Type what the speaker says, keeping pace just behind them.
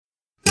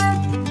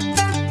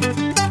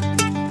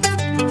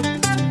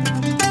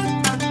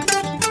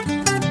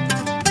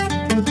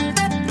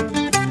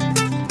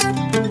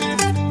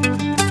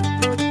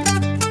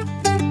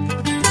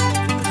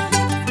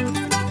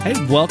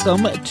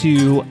Welcome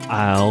to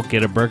I'll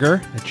Get a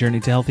Burger, a journey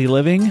to healthy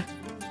living.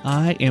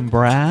 I am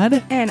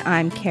Brad. And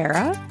I'm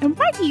Kara. And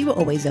why do you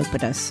always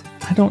open us?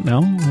 I don't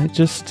know. I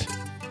just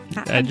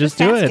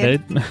do it.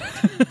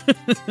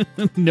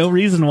 No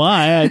reason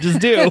why. I just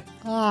do.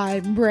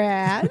 I'm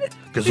Brad.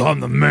 Because I'm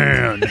the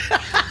man.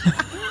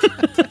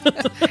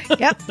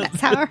 Yep,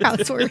 that's how our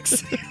house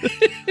works.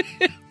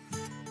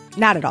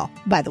 Not at all,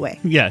 by the way.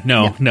 Yeah,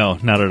 no,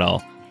 not at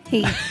all.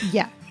 Hey,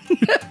 yeah.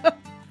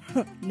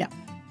 No.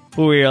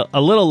 We're a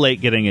little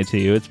late getting it to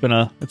you. It's been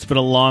a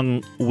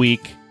long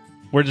week.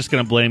 We're just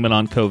going to blame it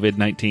on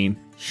COVID-19.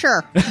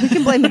 Sure, we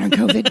can blame it on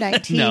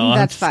COVID-19. No,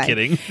 that's I'm just fine.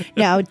 kidding.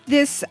 Now,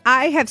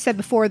 I have said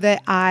before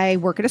that I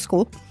work at a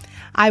school.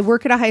 I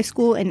work at a high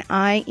school, and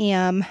I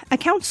am a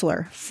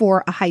counselor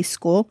for a high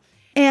school.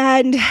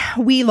 And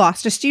we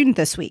lost a student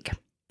this week.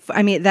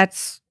 I mean,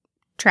 that's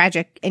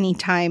tragic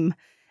anytime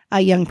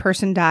a young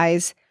person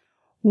dies.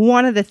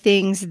 One of the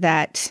things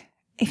that,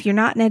 if you're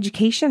not in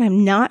education,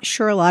 I'm not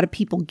sure a lot of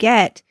people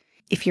get.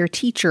 If you're a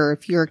teacher,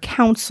 if you're a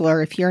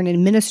counselor, if you're an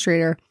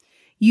administrator,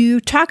 you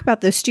talk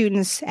about those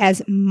students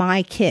as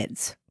my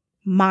kids,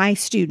 my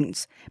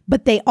students,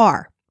 but they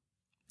are,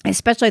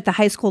 especially at the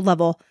high school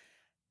level.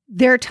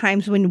 There are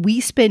times when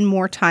we spend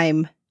more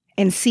time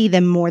and see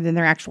them more than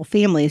their actual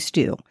families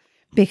do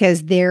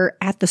because they're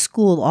at the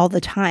school all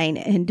the time.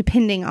 And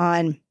depending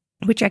on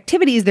which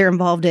activities they're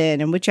involved in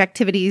and which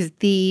activities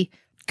the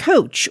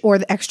coach or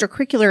the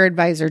extracurricular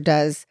advisor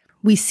does,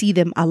 we see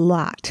them a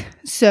lot.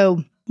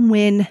 So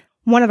when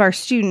one of our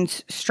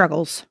students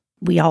struggles,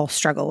 we all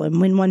struggle.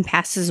 And when one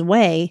passes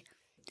away,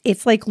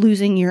 it's like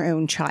losing your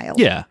own child.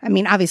 Yeah. I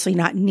mean, obviously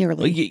not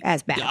nearly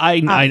as bad. I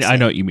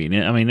know what you mean.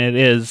 I mean,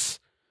 it's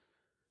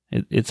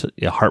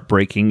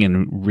heartbreaking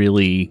and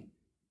really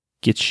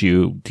gets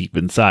you deep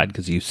inside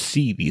because you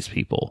see these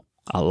people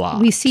a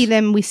lot. We see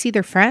them, we see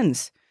their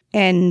friends.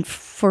 And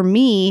for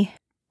me,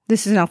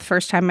 this is not the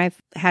first time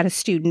I've had a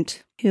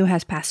student who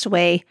has passed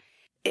away.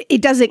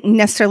 It doesn't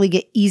necessarily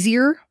get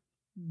easier,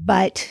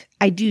 but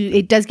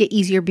it does get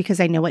easier because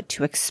I know what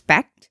to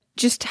expect.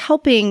 Just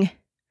helping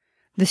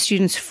the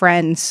students'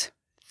 friends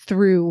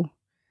through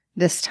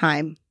this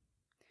time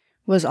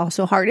was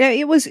also hard.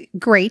 It was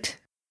great.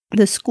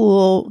 The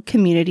school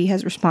community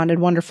has responded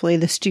wonderfully.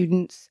 The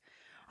students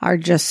are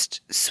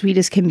just sweet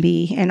as can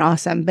be and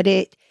awesome. But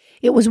it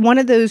was one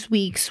of those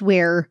weeks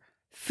where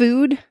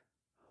food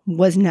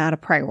was not a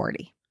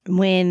priority.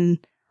 When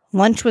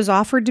lunch was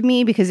offered to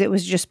me because it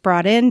was just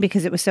brought in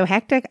because it was so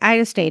hectic, I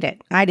just ate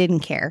it. I didn't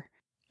care.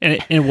 And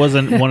it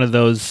wasn't one of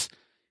those,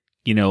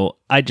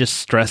 I just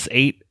stress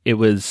ate. It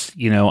was,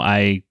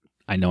 I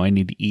know I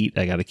need to eat.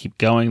 I got to keep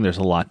going. There's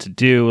a lot to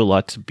do, a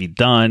lot to be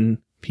done,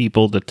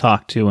 people to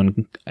talk to,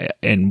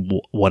 and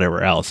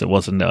whatever else. It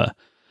wasn't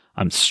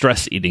I'm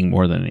stress eating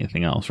more than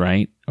anything else,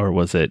 right? Or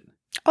was it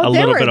a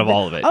little bit of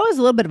all of it? Oh, it was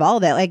a little bit of all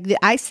of that. Like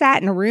I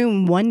sat in a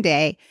room one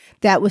day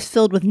that was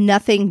filled with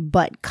nothing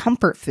but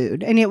comfort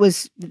food, and it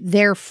was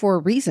there for a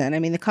reason. I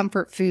mean, the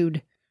comfort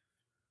food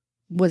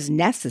was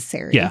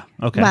necessary. Yeah.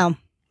 Okay. Well,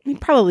 it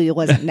probably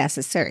wasn't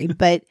necessary,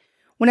 but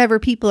whenever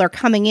people are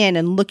coming in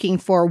and looking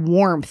for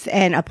warmth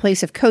and a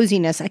place of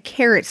coziness, a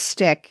carrot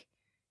stick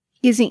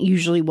isn't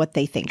usually what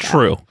they think of.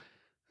 True.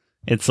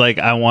 It's like,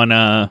 I want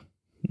to,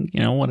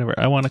 whatever.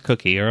 I want a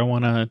cookie or I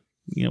want to,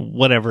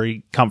 whatever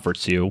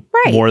comforts you.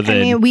 Right. More than...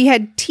 I mean, we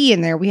had tea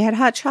in there. We had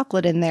hot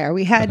chocolate in there.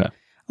 We had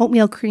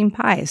oatmeal cream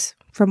pies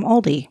from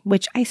Aldi,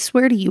 which I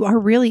swear to you are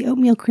really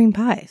oatmeal cream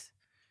pies.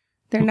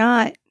 They're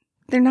not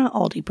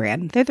Aldi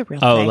brand. They're the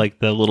real thing. Oh, like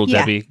the Little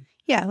Debbie?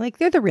 Yeah, like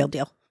they're the real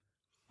deal.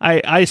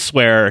 I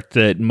swear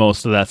that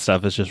most of that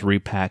stuff is just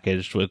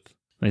repackaged with,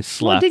 they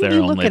slap their own labels on.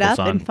 Didn't you look it up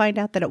and find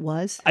out that it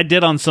was? I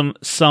did on some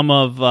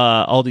of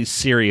Aldi's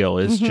cereal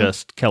is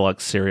just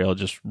Kellogg's cereal,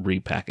 just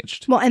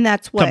repackaged. Well, and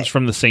that's what... Comes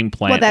from the same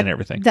plant and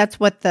everything. That's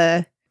what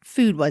the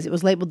food was. It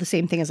was labeled the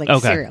same thing as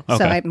cereal.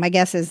 So my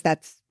guess is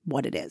that's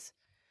what it is.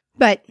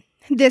 But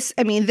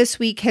this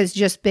week has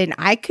just been,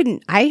 I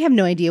have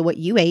no idea what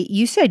you ate.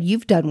 You said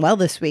you've done well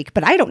this week,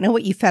 but I don't know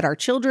what you fed our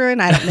children.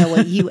 I don't know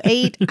what you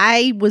ate.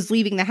 I was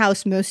leaving the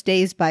house most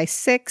days by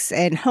 6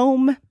 and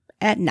home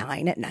at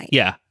 9 at night.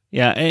 Yeah.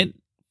 Yeah. And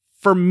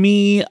for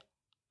me,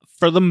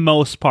 for the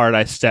most part,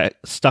 I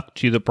stuck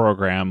to the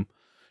program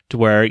to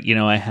where,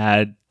 I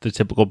had the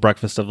typical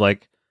breakfast of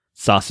like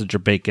sausage or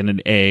bacon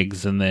and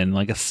eggs and then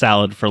like a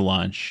salad for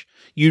lunch.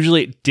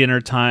 Usually at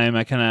dinner time,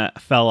 I kind of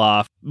fell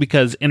off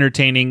because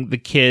entertaining the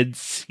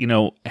kids,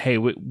 hey,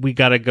 we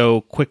got to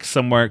go quick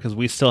somewhere because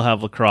we still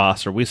have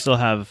lacrosse or we still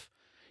have,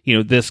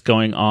 this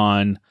going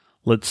on.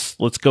 Let's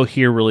go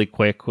here really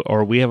quick,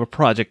 or we have a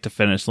project to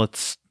finish.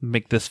 Let's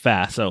make this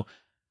fast. So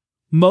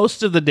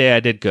most of the day I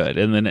did good.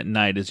 And then at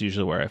night is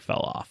usually where I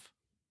fell off.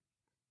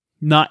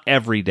 Not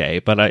every day,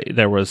 but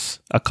there was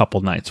a couple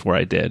nights where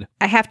I did.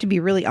 I have to be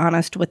really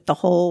honest with the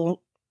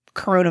whole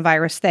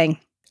coronavirus thing.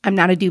 I'm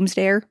not a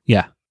doomsdayer.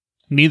 Yeah.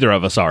 Neither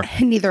of us are.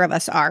 Neither of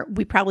us are.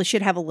 We probably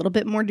should have a little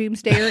bit more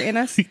doomsdayer in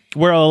us.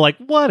 We're all like,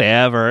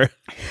 whatever.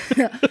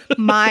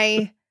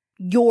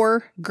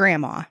 Your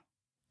grandma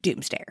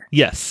doomsdayer.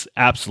 Yes,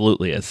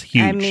 absolutely. It's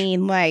huge. I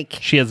mean, like,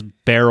 she has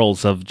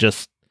barrels of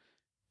just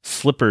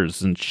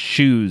slippers and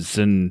shoes,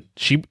 and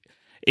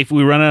if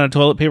we run out of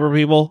toilet paper,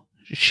 people,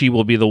 she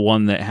will be the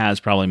one that has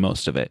probably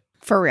most of it.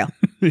 for real.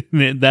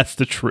 That's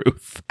the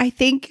truth. I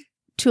think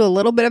to a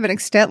little bit of an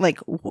extent, like,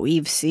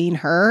 we've seen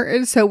her.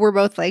 And so we're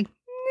both like,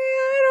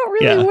 I don't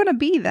really want to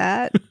be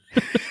that.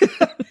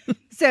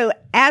 So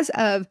as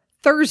of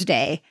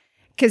Thursday,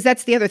 because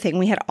that's the other thing,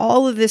 we had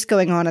all of this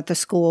going on at the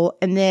school.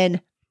 And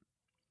then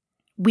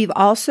we've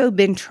also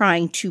been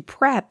trying to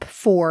prep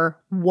for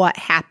what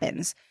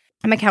happens.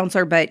 I'm a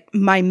counselor, but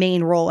my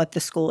main role at the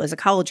school is a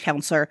college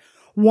counselor.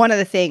 One of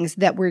the things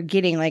that we're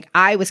getting, like,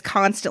 I was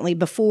constantly,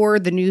 before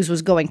the news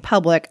was going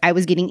public, I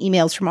was getting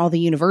emails from all the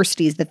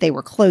universities that they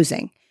were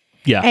closing.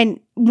 Yeah. And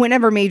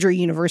whenever major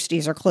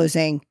universities are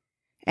closing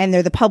and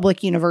they're the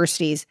public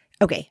universities,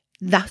 okay,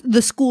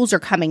 the schools are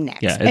coming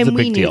next. Yeah, it's and a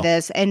we big knew deal.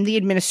 this, and the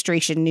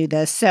administration knew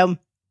this. So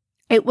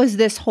it was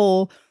this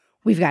whole,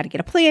 we've got to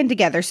get a plan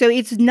together. So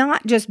it's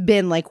not just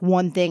been like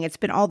one thing. It's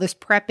been all this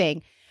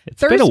prepping.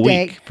 It's been a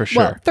week for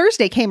sure. Well,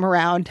 Thursday came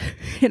around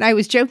and I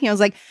was joking. I was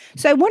like,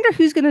 so I wonder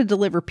who's going to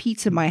deliver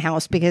pizza in my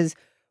house because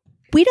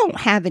we don't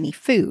have any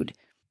food.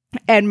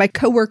 And my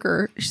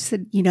coworker, she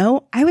said,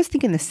 I was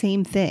thinking the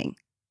same thing.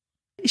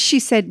 She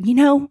said,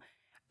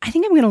 I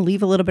think I'm going to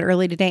leave a little bit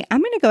early today.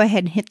 I'm going to go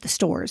ahead and hit the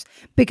stores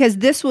because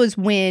this was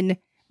when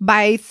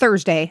by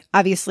Thursday,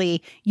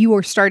 obviously you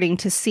were starting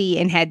to see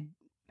and had,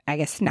 I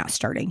guess not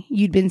starting,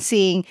 you'd been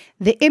seeing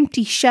the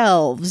empty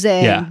shelves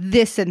and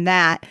this and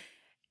that.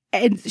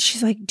 And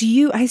she's like,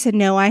 I said,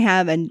 no, I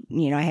have. And,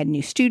 I had a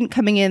new student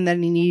coming in that I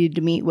needed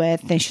to meet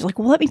with. And she's like,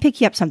 well, let me pick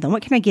you up something.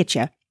 What can I get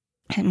you?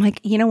 And I'm like,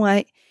 you know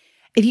what?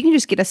 If you can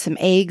just get us some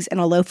eggs and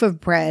a loaf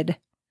of bread,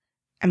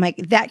 I'm like,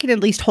 that can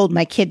at least hold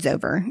my kids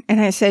over. And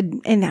I said,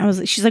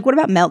 she's like, what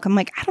about milk? I'm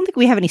like, I don't think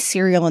we have any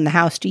cereal in the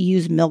house to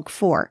use milk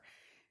for.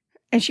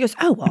 And she goes,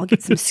 oh, well, I'll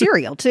get some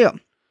cereal too.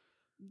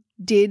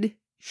 Did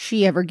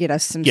she ever get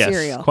us some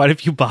cereal? Yes, quite a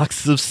few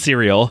boxes of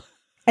cereal.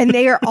 And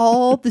they are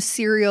all the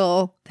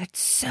cereal that's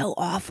so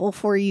awful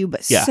for you,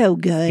 but so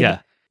good. Yeah.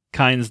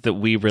 Kinds that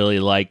we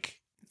really like.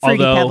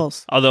 Fruity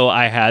Pebbles. Although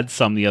I had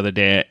some the other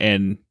day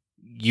and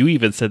you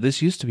even said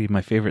this used to be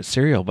my favorite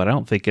cereal, but I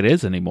don't think it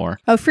is anymore.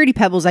 Oh, Fruity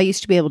Pebbles. I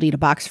used to be able to eat a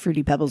box of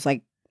Fruity Pebbles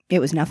like it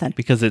was nothing.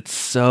 Because it's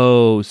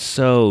so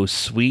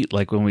sweet.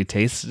 Like when we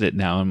tasted it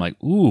now, I'm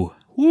like, ooh.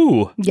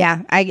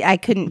 Yeah, I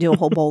couldn't do a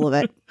whole bowl of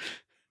it.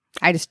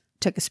 I just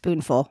took a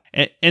spoonful.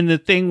 And the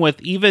thing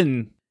with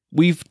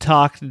we've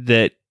talked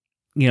that,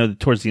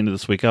 towards the end of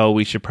this week,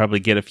 we should probably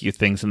get a few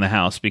things in the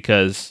house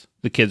because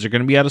the kids are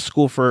going to be out of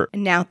school for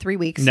now 3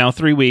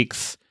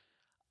 weeks.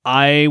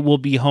 I will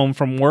be home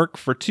from work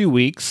for 2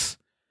 weeks,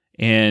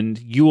 and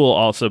you will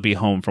also be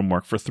home from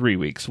work for 3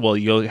 weeks. Well,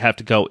 you'll have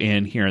to go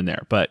in here and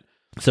there. But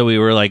so we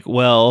were like,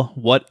 well,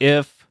 what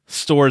if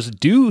stores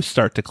do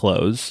start to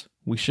close?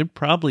 We should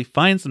probably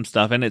find some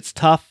stuff. And it's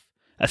tough,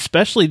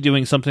 especially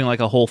doing something like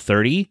a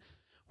Whole30,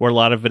 where a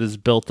lot of it is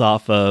built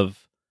off of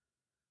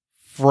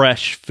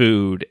fresh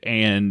food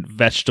and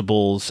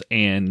vegetables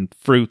and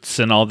fruits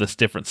and all this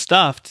different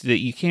stuff that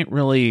you can't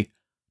really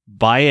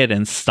buy it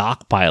and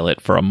stockpile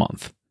it for a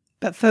month.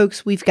 But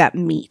folks, we've got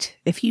meat.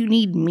 If you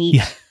need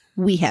meat,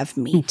 we have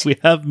meat. We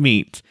have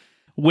meat.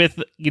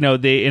 With,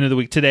 the end of the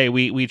week today,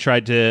 we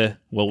tried to,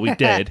 we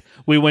did.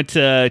 We went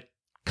to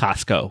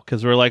Costco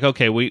because we're like,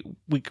 okay, we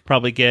could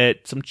probably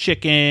get some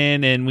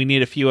chicken and we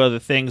need a few other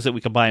things that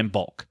we could buy in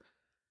bulk.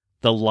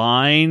 The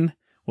line,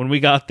 when we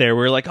got there,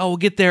 we were like, we'll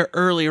get there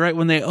early, right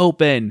when they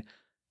open.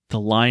 The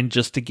line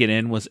just to get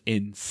in was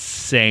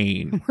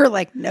insane. We're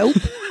like, nope.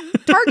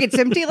 Target's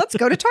empty. Let's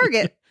go to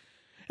Target.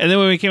 And then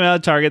when we came out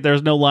of Target, there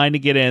was no line to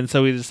get in.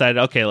 So we decided,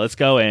 okay, let's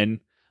go in.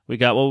 We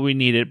got what we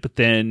needed. But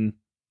then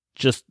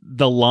just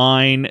the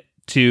line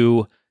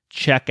to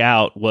check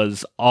out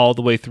was all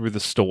the way through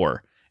the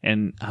store.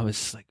 And I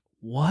was like,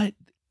 what?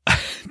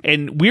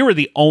 And we were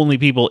the only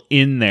people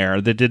in there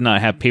that did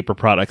not have paper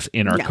products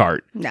in our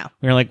cart. No.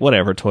 We were like,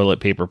 whatever, toilet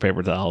paper,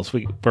 paper towels.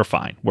 We're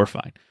fine. We're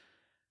fine.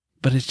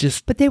 But it's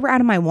just... But they were out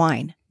of my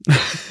wine.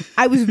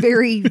 I was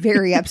very,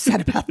 very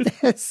upset about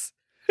this.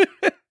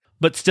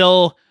 But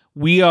still,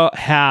 we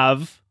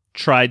have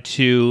tried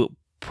to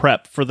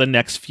prep for the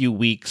next few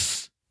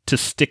weeks to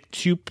stick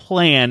to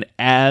plan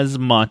as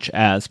much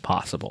as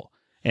possible.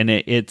 And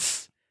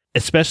it's...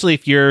 Especially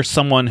if you're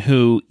someone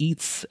who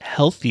eats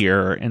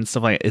healthier and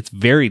stuff like that, it's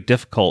very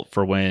difficult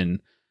for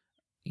when,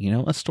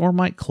 a store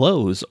might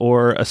close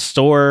or a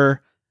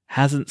store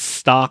hasn't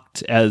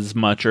stocked as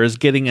much or is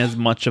getting as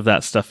much of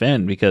that stuff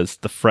in because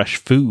the fresh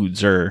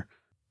foods they're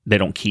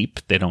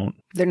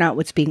not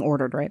what's being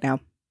ordered right now.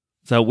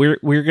 So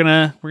we're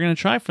gonna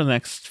try for the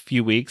next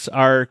few weeks.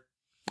 Our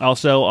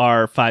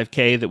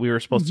 5K that we were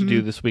supposed to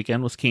do this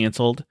weekend was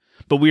canceled,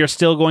 but we are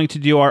still going to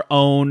do our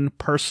own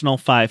personal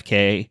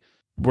 5K.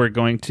 We're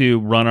going to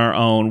run our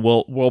own.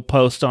 We'll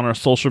post on our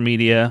social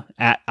media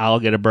at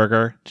I'll Get a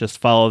Burger. Just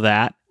follow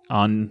that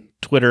on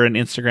Twitter and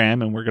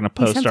Instagram, and we're going to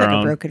post our own. He sounds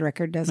like a broken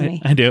record, doesn't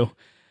he? I do.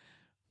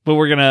 But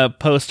we're going to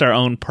post our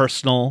own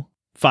personal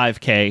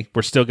 5K.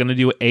 We're still going to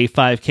do a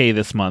 5K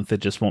this month. It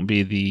just won't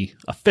be the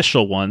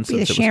official one. Be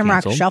the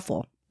Shamrock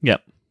Shuffle.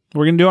 Yep.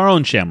 We're going to do our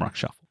own Shamrock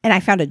Shuffle. And I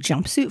found a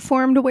jumpsuit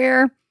for him to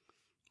wear,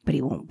 but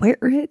he won't wear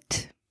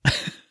it.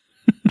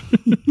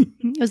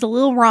 It was a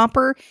little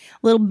romper,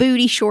 little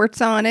booty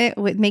shorts on it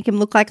would make him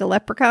look like a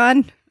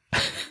leprechaun.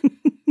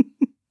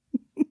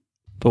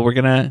 But we're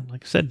going to,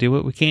 like I said, do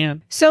what we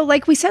can. So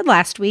like we said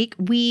last week,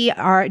 we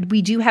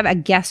do have a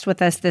guest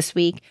with us this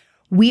week.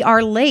 We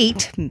are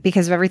late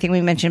because of everything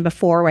we mentioned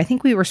before. I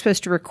think we were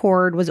supposed to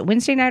record, was it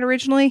Wednesday night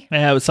originally?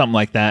 Yeah, it was something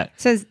like that.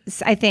 Says,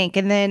 I think.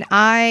 And then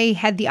I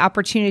had the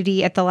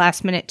opportunity at the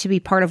last minute to be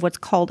part of what's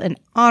called an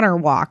honor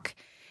walk.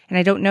 And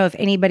I don't know if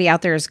anybody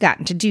out there has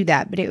gotten to do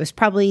that, but it was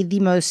probably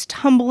the most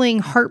humbling,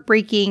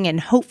 heartbreaking,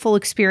 and hopeful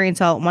experience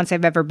all at once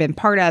I've ever been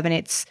part of. And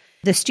it's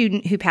the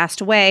student who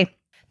passed away.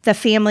 The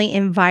family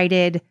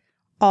invited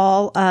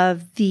all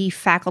of the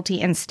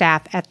faculty and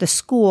staff at the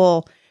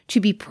school to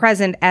be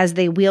present as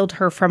they wheeled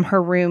her from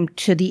her room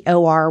to the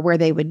OR where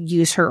they would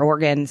use her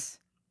organs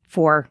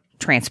for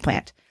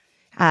transplant.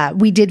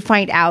 We did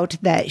find out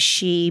that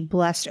she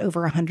blessed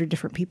over 100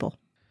 different people.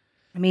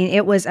 I mean,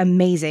 it was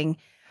amazing,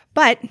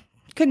 but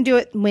couldn't do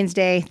it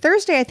Wednesday.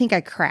 Thursday, I think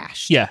I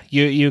crashed. Yeah,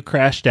 you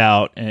crashed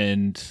out,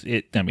 and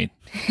it's been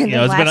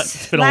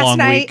a long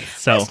week.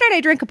 So last night I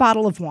drank a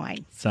bottle of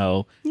wine.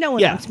 So no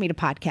one wants me to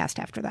podcast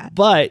after that.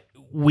 But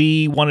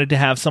we wanted to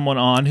have someone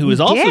on who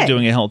is also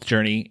doing a health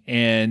journey,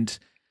 and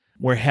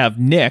we have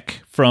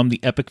Nick from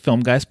the Epic Film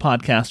Guys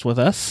podcast with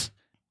us.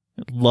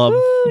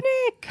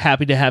 Nick.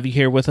 Happy to have you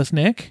here with us,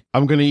 Nick.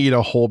 I'm going to eat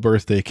a whole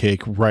birthday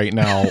cake right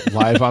now,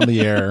 live on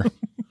the air.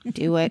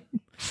 Do it.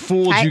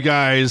 Fooled you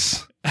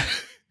guys.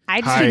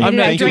 I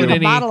drank a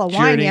bottle of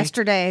wine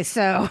yesterday,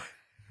 so.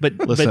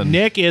 But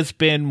Nick has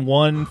been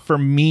one for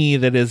me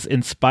that has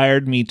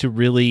inspired me to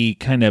really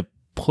kind of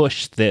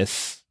push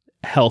this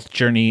health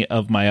journey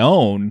of my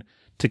own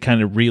to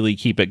kind of really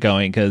keep it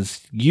going,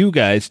 because you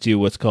guys do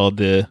what's called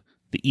the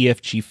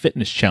EFG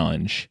Fitness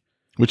Challenge,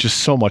 which is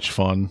so much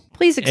fun.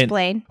 Please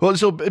explain.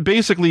 So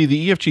basically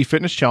the EFG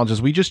Fitness Challenge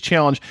is we just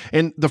challenge,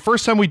 and the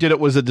first time we did it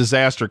was a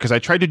disaster because I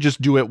tried to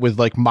just do it with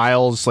like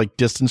miles, like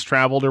distance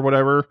traveled or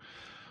whatever.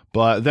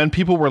 But then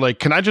people were like,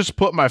 can I just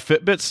put my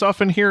Fitbit stuff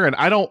in here? And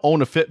I don't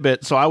own a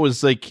Fitbit, so I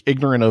was like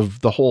ignorant of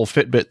the whole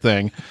Fitbit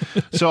thing.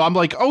 So I'm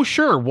like, oh,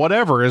 sure,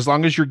 whatever, as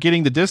long as you're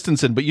getting the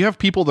distance in. But you have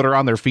people that are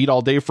on their feet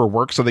all day for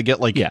work, so they get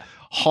like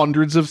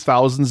hundreds of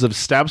thousands of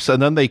steps,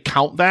 and then they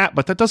count that.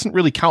 But that doesn't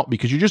really count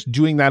because you're just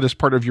doing that as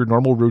part of your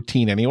normal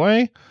routine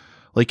anyway.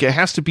 Like, it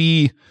has to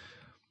be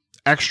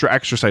extra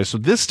exercise. So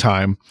this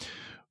time,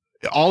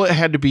 all it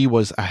had to be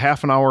was a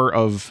half an hour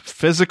of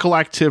physical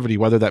activity,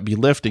 whether that be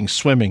lifting,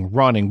 swimming,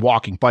 running,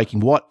 walking, biking,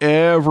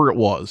 whatever it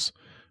was.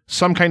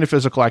 Some kind of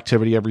physical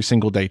activity every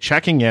single day,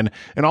 checking in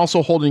and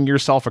also holding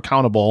yourself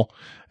accountable.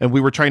 And we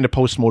were trying to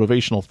post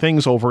motivational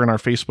things over in our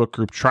Facebook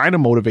group, trying to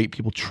motivate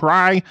people,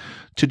 try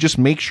to just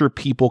make sure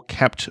people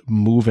kept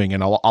moving.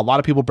 And a lot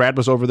of people, Brad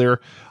was over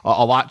there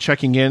a lot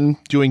checking in,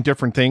 doing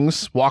different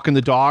things, walking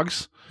the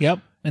dogs. Yep.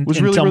 It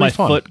was really, until really my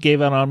fun. Foot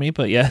gave out on me,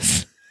 but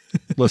yes.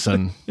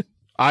 Listen,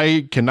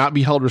 I cannot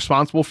be held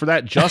responsible for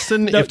that.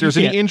 Justin, if there's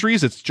any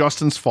injuries, it's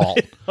Justin's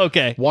fault.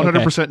 Okay.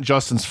 100%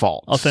 Justin's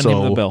fault. I'll send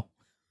him the bill.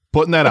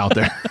 Putting that out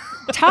there.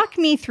 Talk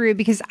me through,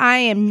 because I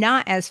am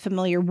not as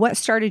familiar. What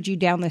started you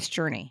down this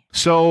journey?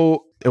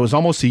 So it was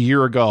almost a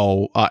year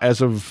ago,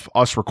 as of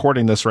us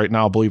recording this right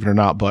now, believe it or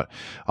not. But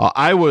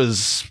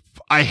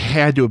I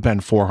had to have been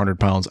 400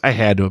 pounds. I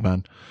had to have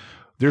been.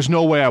 There's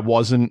no way I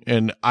wasn't.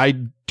 And I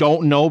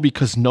don't know,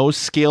 because no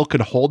scale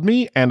could hold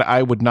me, and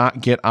I would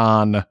not get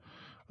on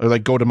or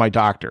like go to my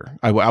doctor.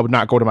 I would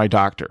not go to my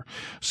doctor.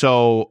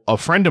 So a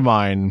friend of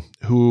mine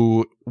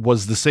who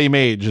was the same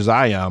age as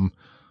I am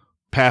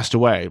passed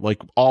away,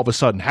 like all of a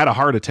sudden, had a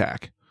heart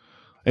attack.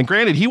 And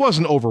granted, he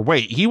wasn't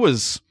overweight. He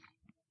was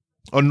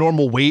a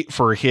normal weight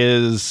for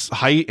his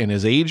height and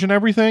his age and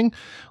everything.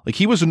 Like,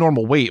 he was a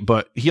normal weight,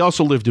 but he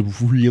also lived a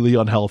really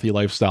unhealthy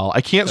lifestyle.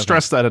 I can't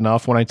stress that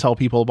enough when I tell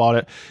people about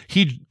it.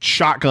 He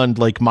shotgunned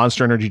like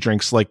Monster Energy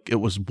drinks like it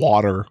was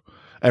water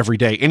every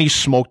day, and he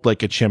smoked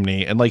like a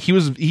chimney, and like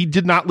he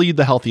did not lead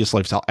the healthiest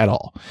lifestyle at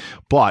all.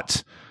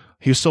 But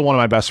he was still one of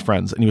my best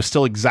friends, and he was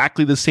still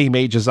exactly the same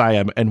age as I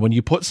am. And when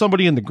you put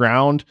somebody in the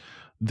ground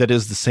that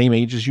is the same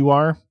age as you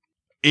are,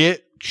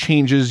 it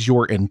changes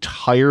your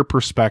entire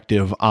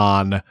perspective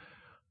on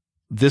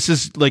this.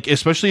 Is like,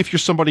 especially if you're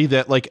somebody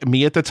that, like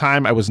me at the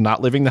time, I was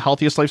not living the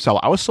healthiest lifestyle.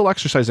 I was still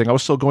exercising. I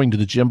was still going to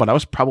the gym, but I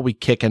was probably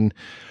kicking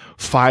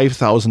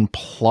 5,000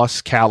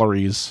 plus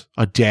calories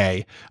a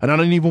day. And I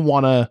don't even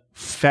want to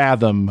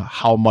fathom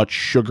how much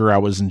sugar I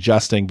was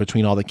ingesting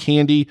between all the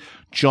candy,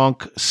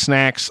 junk,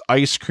 snacks,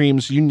 ice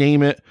creams, you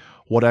name it,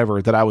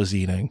 whatever that I was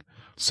eating.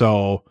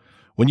 So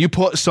when you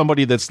put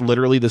somebody that's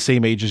literally the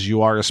same age as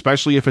you are,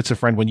 especially if it's a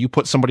friend, when you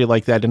put somebody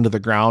like that into the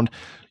ground,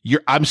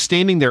 I'm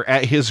standing there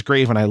at his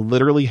grave, and I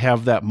literally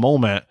have that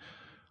moment.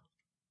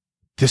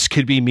 This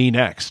could be me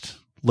next.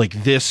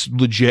 Like, this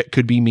legit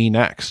could be me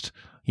next.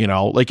 You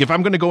know, like if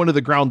I'm going to go into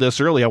the ground this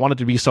early, I want it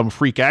to be some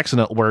freak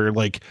accident where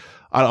like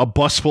a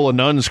bus full of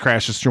nuns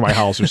crashes through my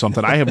house or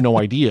something. I have no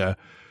idea.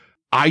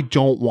 I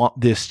don't want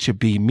this to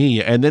be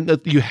me. And then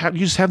you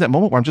just have that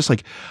moment where I'm just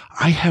like,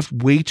 I have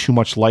way too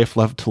much life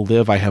left to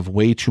live. I have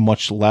way too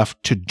much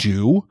left to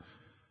do.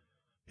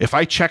 If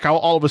I check out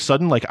all of a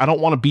sudden, like, I don't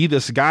want to be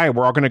this guy.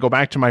 We're all going to go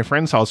back to my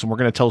friend's house and we're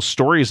going to tell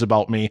stories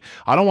about me.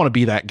 I don't want to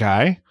be that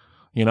guy.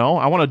 You know,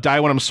 I want to die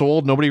when I'm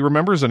sold. Nobody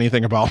remembers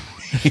anything about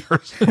me or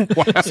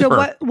whatever.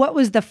 So what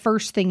was the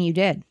first thing you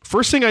did?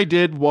 First thing I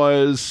did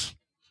was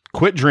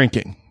quit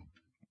drinking.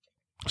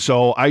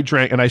 So I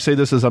drank, and I say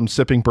this as I'm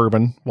sipping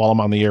bourbon while I'm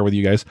on the air with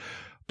you guys,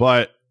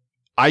 but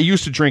I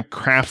used to drink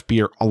craft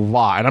beer a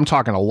lot. And I'm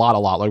talking a lot.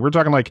 Like we're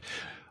talking like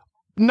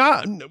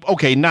not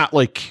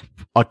like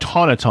a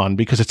ton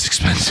because it's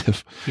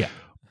expensive. Yeah.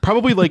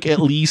 Probably like at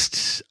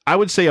least, I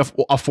would say a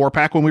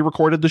 4-pack when we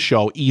recorded the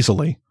show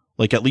easily.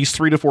 Like at least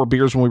 3 to 4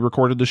 beers when we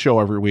recorded the show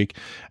every week.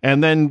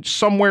 And then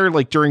somewhere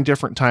like during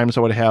different times,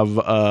 I would have,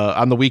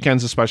 on the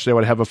weekends especially, I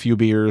would have a few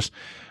beers.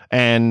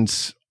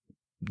 And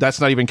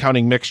that's not even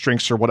counting mixed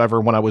drinks or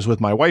whatever. When I was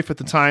with my wife at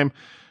the time,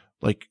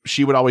 like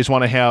she would always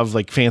want to have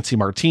like fancy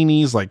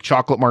martinis, like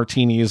chocolate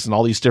martinis and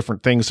all these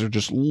different things that are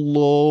just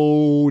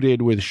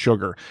loaded with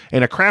sugar.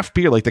 And a craft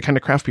beer, like the kind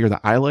of craft beer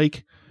that I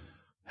like,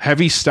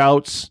 heavy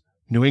stouts,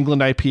 New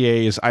England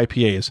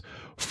IPAs,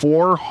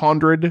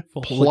 400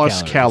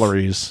 plus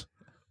calories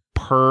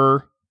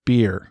per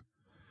beer.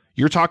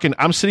 You're talking,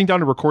 I'm sitting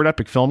down to record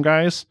Epic Film,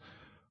 guys.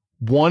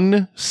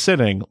 One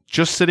sitting,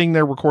 just sitting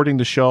there recording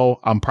the show,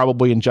 I'm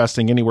probably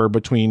ingesting anywhere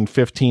between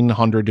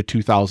 1,500 to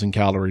 2,000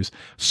 calories.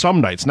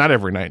 Some nights, not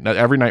every night. Not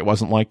every night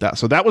wasn't like that.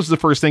 So that was the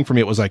first thing for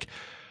me. It was like,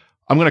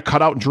 I'm going to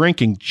cut out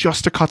drinking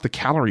just to cut the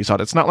calories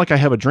out. It's not like I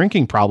have a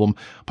drinking problem,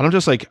 but I'm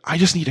just like, I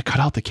just need to cut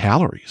out the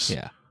calories.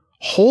 Yeah.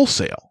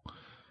 Wholesale.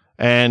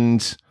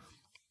 And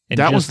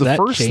that was the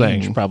first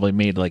thing. Probably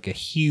made like a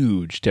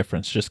huge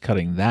difference just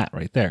cutting that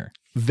right there.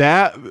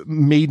 That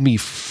made me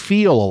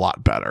feel a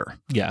lot better.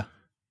 Yeah.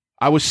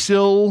 I was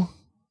still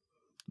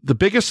the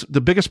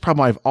biggest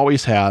problem I've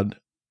always had,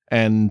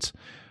 and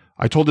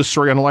I told this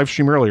story on a live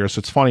stream earlier, so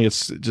it's funny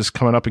it's just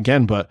coming up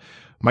again, but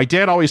my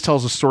dad always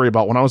tells a story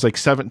about when I was like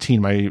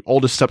 17, my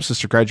oldest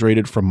stepsister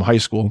graduated from high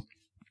school.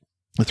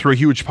 I threw a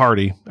huge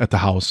party at the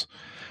house,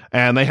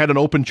 and they had an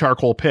open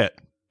charcoal pit,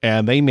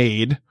 and they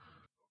made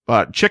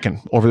chicken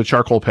over the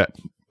charcoal pit,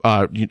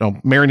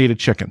 marinated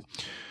chicken.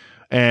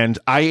 And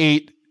I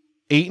ate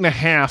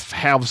 8.5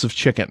 halves of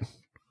chicken.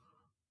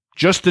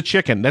 Just the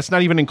chicken. That's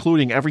not even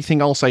including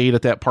everything else I ate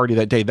at that party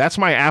that day. That's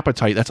my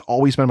appetite. That's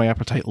always been my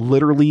appetite,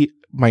 literally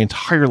my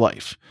entire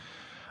life.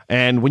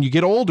 And when you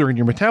get older and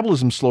your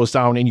metabolism slows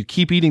down and you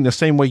keep eating the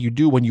same way you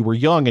do when you were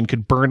young and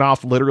could burn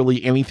off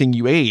literally anything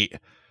you ate,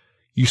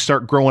 you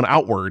start growing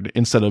outward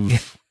instead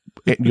of,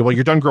 well,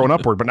 you're done growing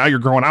upward, but now you're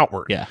growing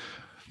outward. Yeah.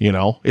 You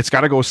know, it's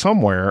got to go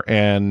somewhere.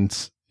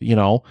 And, you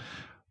know,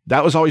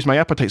 that was always my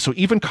appetite. So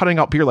even cutting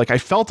out beer, like I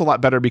felt a lot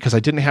better because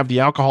I didn't have the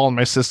alcohol in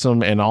my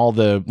system and all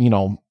the, you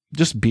know,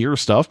 just beer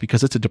stuff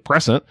because it's a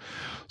depressant.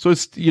 So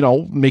it's, you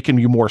know, making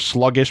you more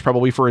sluggish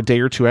probably for a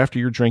day or two after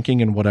you're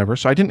drinking and whatever.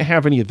 So I didn't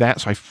have any of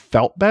that. So I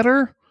felt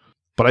better,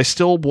 but I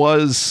still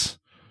was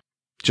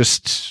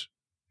just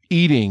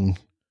eating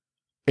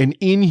an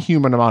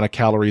inhuman amount of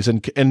calories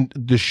and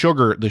the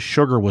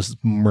sugar was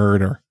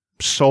murder.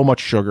 So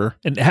much sugar.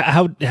 And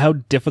how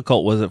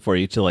difficult was it for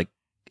you to like,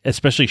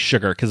 especially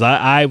sugar? Because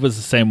I was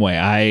the same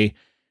way.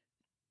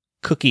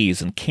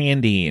 Cookies and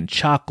candy and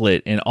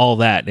chocolate and all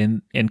that,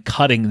 and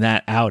cutting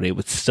that out, it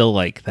was still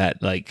like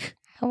that. Like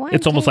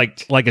it's almost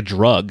like a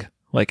drug.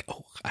 Like,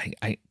 oh,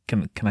 I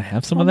can I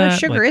have some of that?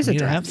 Sugar is a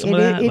drug.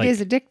 It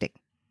is addicting.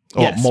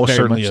 Oh, yes, most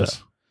certainly is.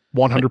 So.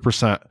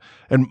 100%.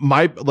 And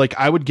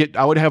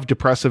I would have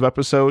depressive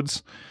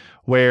episodes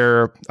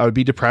where I would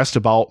be depressed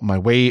about my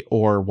weight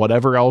or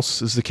whatever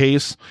else is the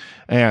case,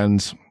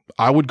 and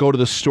I would go to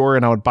the store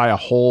and I would buy a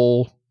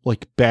whole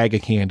like bag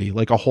of candy,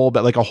 like a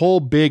whole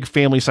big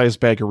family sized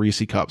bag of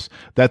Reese cups.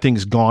 That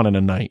thing's gone in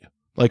a night,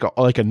 like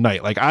a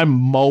night. Like I'm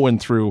mowing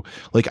through.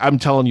 Like I'm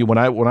telling you, when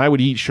I would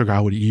eat sugar, I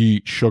would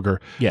eat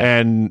sugar. Yeah.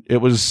 And it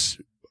was,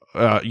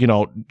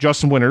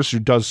 Justin Winters, who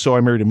does So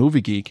I Married a Movie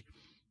Geek.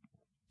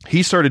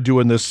 He started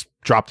doing this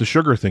drop the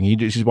sugar thing.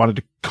 He wanted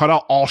to cut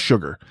out all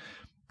sugar,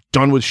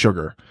 done with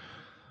sugar.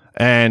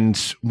 And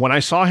when I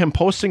saw him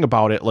posting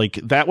about it, like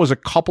that was a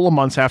couple of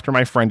months after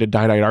my friend had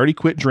died. I'd already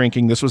quit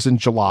drinking. This was in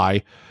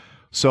July.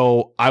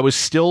 So I was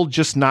still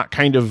just not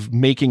kind of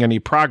making any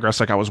progress.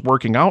 Like I was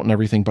working out and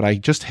everything, but I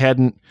just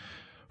hadn't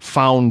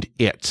found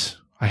it.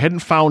 I hadn't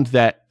found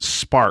that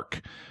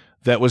spark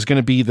that was going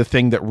to be the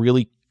thing that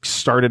really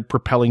started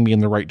propelling me in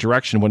the right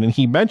direction. When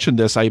he mentioned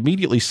this, I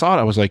immediately saw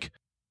it. I was like,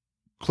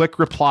 click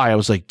reply. I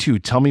was like,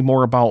 dude, tell me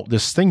more about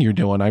this thing you're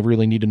doing. I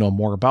really need to know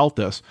more about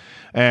this.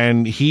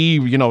 And he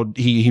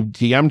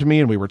DM'd me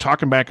and we were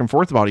talking back and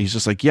forth about it. He's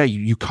just like, yeah,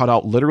 you cut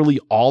out literally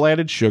all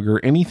added sugar,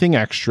 anything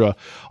extra,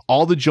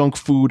 all the junk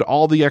food,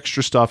 all the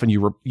extra stuff. And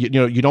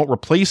you don't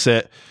replace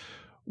it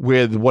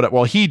with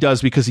well, he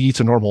does because he eats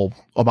a normal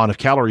amount of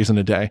calories in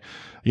a day,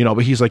 but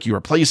he's like, you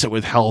replace it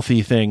with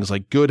healthy things,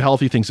 like good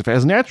healthy things. If it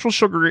has natural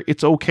sugar,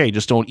 it's okay.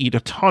 Just don't eat a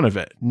ton of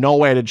it.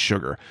 No added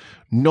sugar,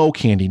 no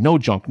candy, no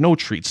junk, no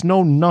treats,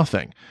 no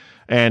nothing.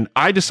 And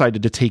I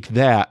decided to take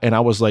that. And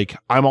I was like,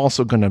 I'm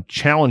also going to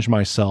challenge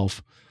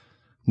myself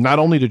not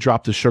only to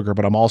drop the sugar,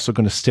 but I'm also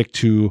going to stick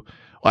to,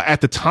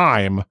 at the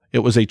time, it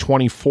was a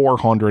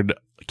 2,400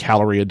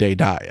 calorie a day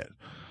diet.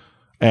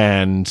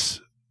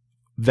 And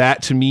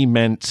that to me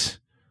meant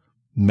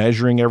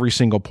measuring every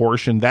single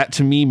portion. That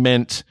to me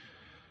meant,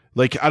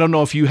 like, I don't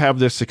know if you have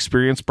this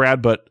experience,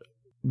 Brad, but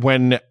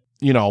when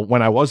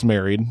I was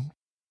married,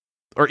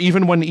 or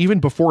even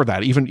before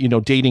that, even,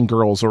 dating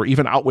girls or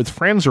even out with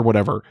friends or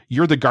whatever,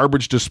 you're the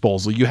garbage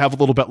disposal. You have a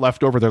little bit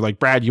left over. They're like,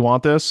 Brad, you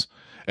want this?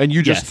 And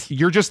you're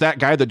just that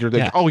guy that you're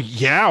like, oh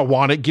yeah, I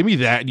want it. Give me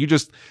that. And you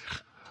just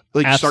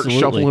start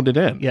shoveling it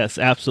in. Yes,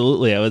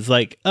 absolutely. I was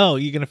like, oh,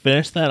 you're going to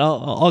finish that?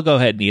 I'll go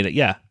ahead and eat it.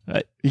 Yeah.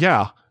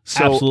 Yeah.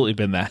 So absolutely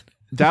been that.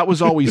 That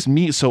was always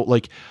me. So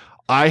like,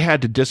 I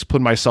had to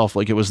discipline myself.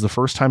 Like, it was the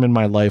first time in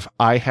my life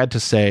I had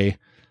to say,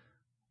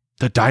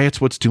 the diet's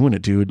what's doing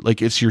it, dude.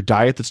 Like, it's your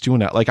diet that's doing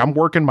that. Like, I'm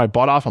working my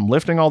butt off. I'm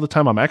lifting all the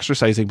time. I'm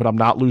exercising, but I'm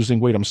not losing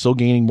weight. I'm still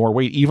gaining more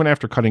weight, even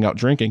after cutting out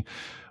drinking.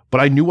 But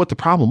I knew what the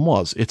problem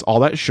was. It's all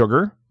that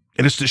sugar,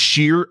 and it's the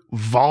sheer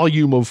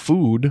volume of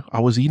food I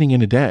was eating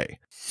in a day.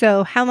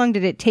 So how long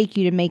did it take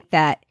you to make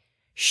that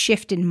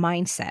shift in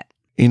mindset?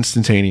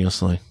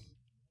 Instantaneously.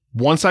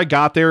 Once I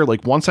got there,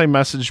 like once I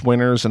messaged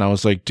Winters and I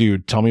was like,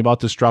 dude, tell me about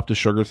this drop the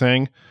sugar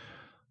thing.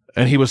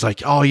 And he was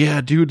like, oh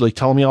yeah, dude, like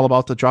tell me all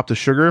about the drop the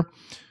sugar.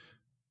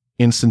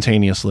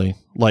 Instantaneously.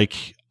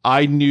 Like,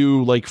 I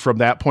knew, like, from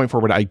that point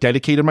forward, I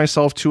dedicated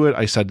myself to it.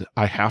 I said,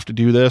 I have to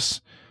do this,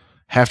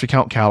 have to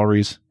count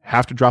calories,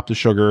 have to drop the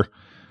sugar.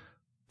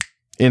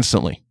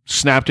 Instantly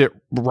snapped it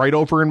right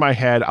over in my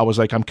head. I was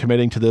like, I'm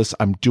committing to this.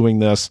 I'm doing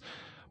this.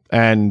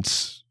 And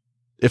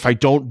if I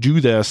don't do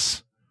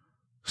this,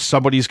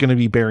 somebody's going to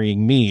be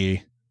burying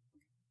me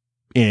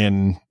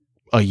in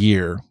a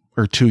year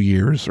or 2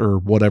 years or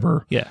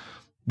whatever. Yeah.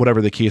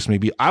 Whatever the case may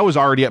be. I was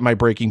already at my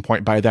breaking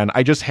point by then.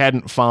 I just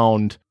hadn't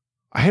found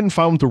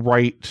the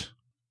right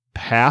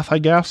path, I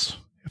guess,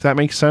 if that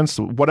makes sense.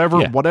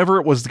 Whatever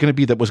it was going to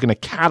be that was going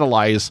to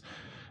catalyze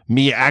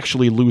me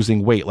actually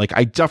losing weight. Like,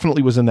 I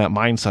definitely was in that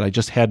mindset. I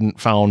just hadn't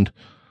found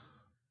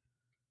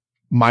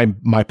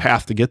my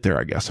path to get there,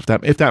 I guess, if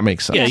that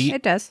makes sense. Yeah,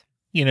 it does.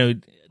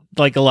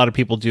 Like a lot of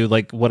people do,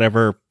 like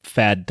whatever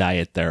fad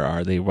diet there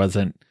are,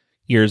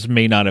 yours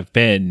may not have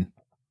been,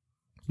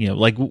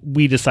 like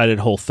we decided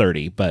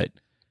Whole30, but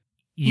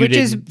which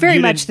is very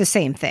much the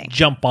same thing.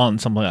 Jump on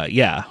something like,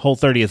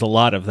 Whole30 is a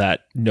lot of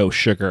that, no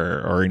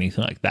sugar or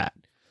anything like that.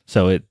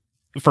 So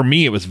for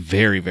me, it was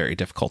very, very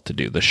difficult to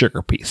do the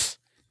sugar piece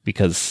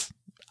because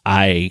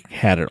I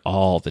had it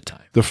all the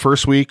time. The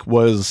first week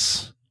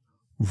was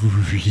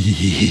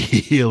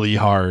really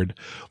hard.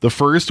 The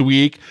first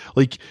week,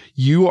 like,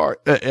 you are,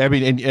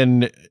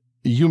 and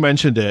you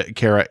mentioned it,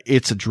 Kara,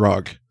 it's a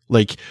drug.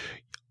 Like,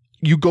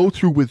 you go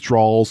through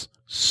withdrawals,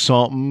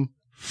 something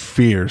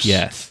fierce.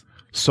 Yes.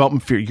 Something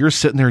fierce. You're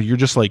sitting there, you're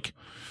just like,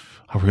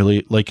 I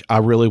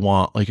really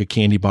want like a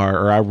candy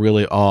bar,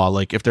 or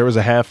like if there was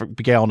a half a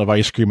gallon of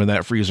ice cream in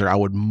that freezer, I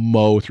would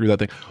mow through that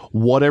thing,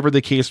 whatever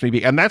the case may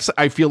be. And that's,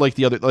 I feel like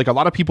like a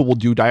lot of people will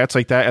do diets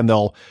like that and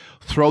they'll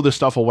throw this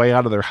stuff away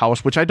out of their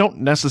house, which I don't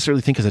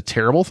necessarily think is a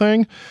terrible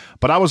thing.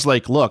 But I was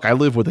like, look, I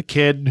live with a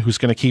kid who's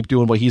going to keep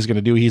doing what he's going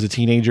to do. He's a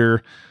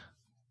teenager.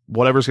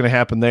 Whatever's going to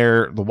happen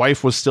there. The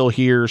wife was still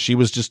here. She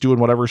was just doing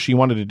whatever she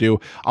wanted to do.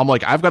 I'm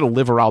like, I've got to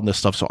live around this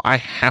stuff. So I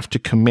have to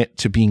commit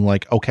to being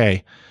like,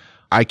 okay,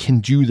 I can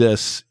do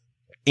this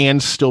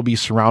and still be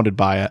surrounded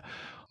by it.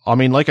 I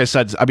mean, like I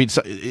said,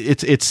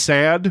 it's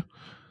sad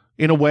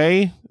in a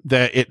way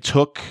that it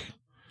took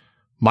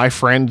my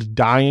friend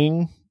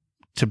dying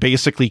to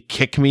basically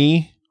kick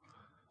me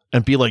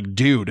and be like,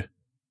 dude,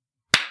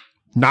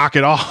 knock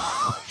it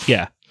off.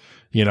 Yeah.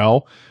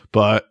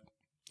 But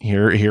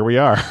here we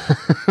are.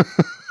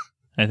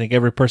 I think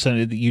every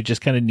person, you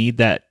just kind of need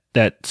that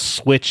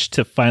switch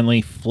to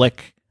finally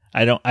flick.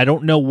 I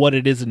don't know what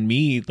it is in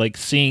me, like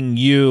seeing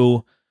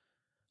you,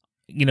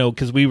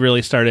 because we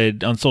really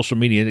started on social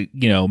media,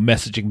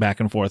 messaging back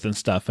and forth and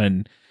stuff,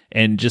 and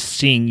just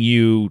seeing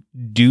you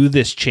do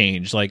this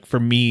change. Like, for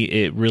me,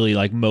 it really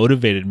like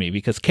motivated me,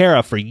 because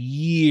Kara for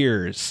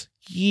years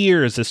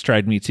has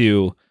tried me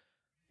to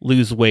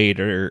lose weight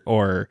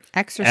or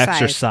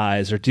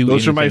exercise or do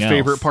those are my else.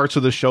 Favorite parts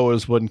of the show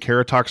is when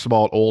Kara talks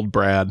about old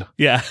Brad.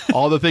 Yeah.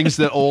 All the things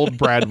that old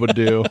Brad would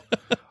do.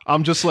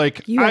 I'm just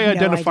like, I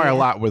identify a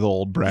lot with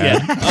old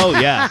Brad. Yeah. Oh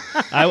yeah.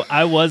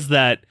 I was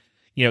that,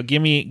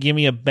 give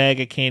me a bag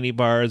of candy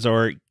bars,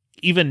 or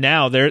even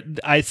now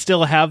I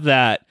still have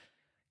that,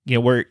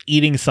 we're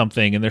eating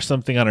something and there's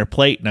something on our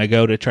plate and I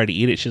go to try to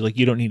eat it. She's like,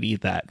 you don't need to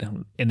eat that.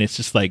 And it's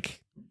just like,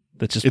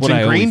 that's just it's what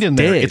ingrained in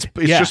there. Did.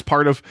 It's just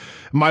part of.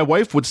 My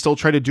wife would still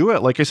try to do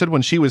it. Like I said,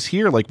 when she was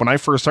here, like when I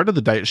first started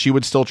the diet, she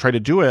would still try to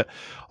do it.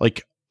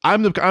 Like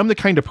I'm the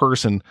kind of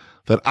person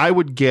that I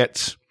would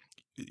get.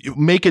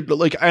 make it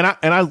like,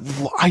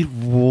 I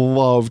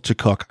love to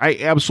cook. I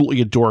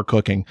absolutely adore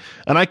cooking,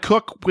 and I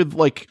cook with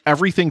like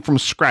everything from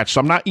scratch.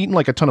 So I'm not eating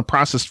like a ton of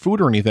processed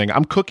food or anything.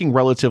 I'm cooking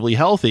relatively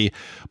healthy,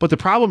 but the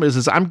problem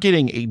is I'm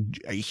getting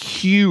a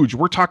huge,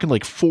 we're talking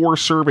like 4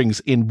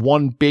 servings in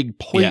one big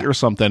plate or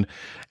something.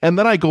 And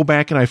then I go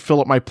back and I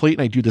fill up my plate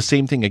and I do the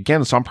same thing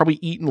again. So I'm probably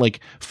eating like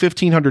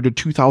 1,500 to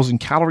 2,000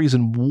 calories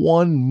in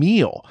one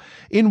meal,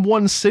 in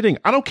one sitting.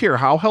 I don't care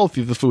how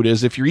healthy the food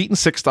is. If you're eating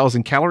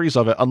 6,000 calories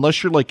of it,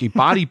 unless you're like a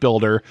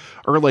bodybuilder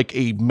or like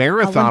a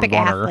marathon Olympic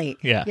runner. athlete.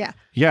 Yeah.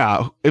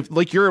 Yeah. If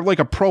like you're like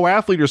a pro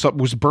athlete or something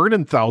who's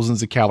burning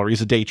thousands of calories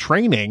a day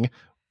training,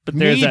 But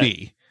there's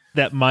maybe.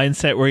 that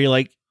mindset where you're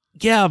like,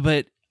 yeah,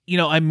 but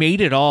I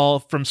made it all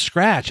from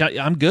scratch.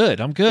 I'm good.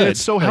 I'm good. And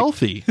it's so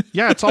healthy.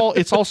 Yeah, it's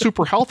all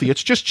super healthy.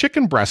 It's just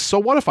chicken breasts. So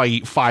what if I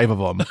eat 5 of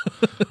them?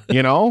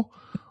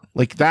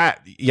 Like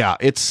that. Yeah,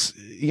 it's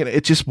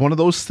it's just one of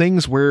those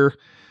things where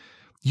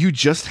you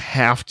just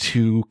have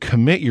to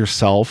commit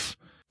yourself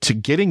to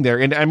getting there.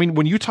 And I mean,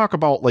 when you talk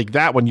about like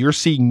that, when you're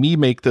seeing me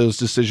make those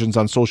decisions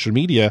on social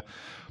media,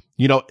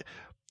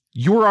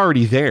 you were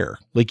already there.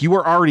 Like you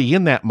were already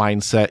in that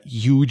mindset.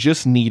 You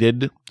just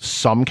needed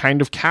some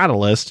kind of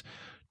catalyst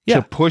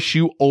to push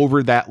you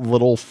over that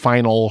little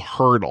final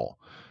hurdle,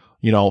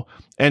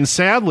 and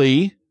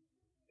sadly,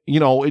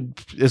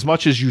 as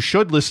much as you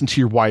should listen to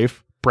your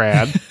wife,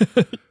 Brad,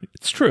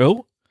 it's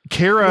true.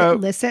 Kara,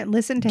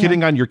 listen to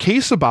getting him. on your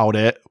case about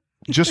it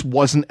just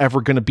wasn't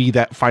ever going to be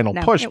that final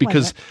No, push it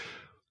because wasn't.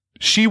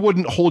 she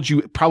wouldn't hold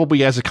you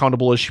probably as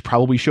accountable as she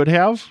probably should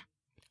have.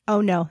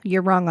 Oh no,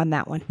 you're wrong on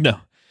that one. No,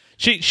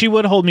 she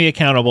would hold me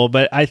accountable,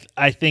 but I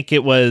think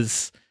it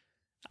was.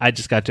 I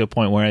just got to a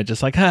point where I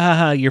just like,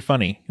 ha, you're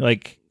funny.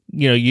 Like,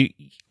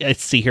 I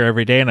see her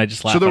every day and I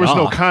just laugh. So there was it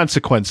no off.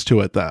 consequence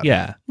to it then.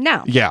 Yeah.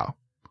 No. Yeah.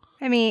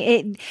 I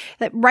mean,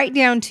 right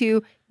down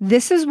to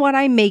this is what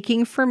I'm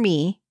making for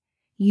me.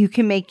 You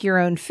can make your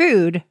own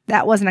food.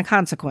 That wasn't a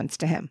consequence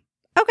to him.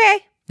 Okay.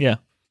 Yeah.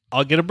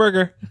 I'll get a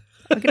burger.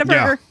 I'll get a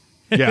burger.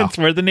 Yeah. That's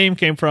where the name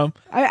came from.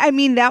 I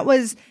mean, that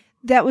was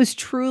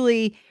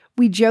truly,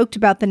 we joked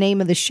about the name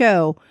of the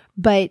show,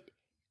 but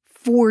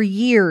for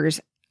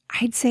years,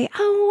 I'd say,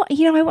 oh,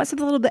 I want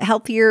something a little bit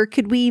healthier.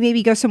 Could we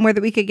maybe go somewhere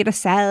that we could get a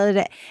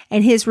salad?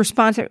 And his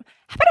response, how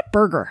about a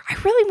burger? I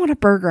really want a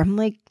burger. I'm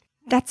like,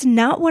 that's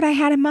not what I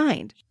had in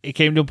mind. It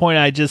came to a point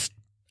I just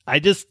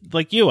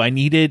like you, I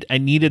needed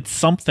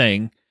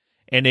something,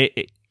 and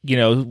it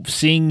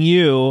seeing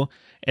you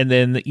and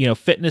then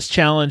fitness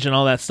challenge and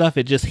all that stuff,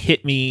 it just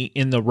hit me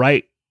in the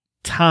right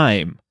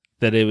time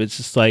that it was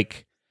just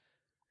like,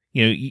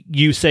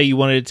 you say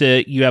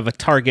you have a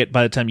target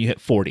by the time you hit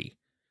 40.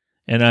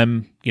 And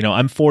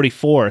I'm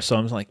 44, so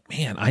I'm like,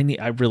 man,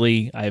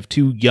 I have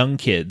 2 young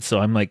kids, so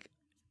I'm like,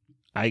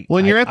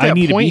 when you're at that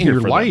point in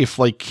your for life,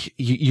 like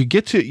you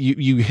get to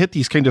you hit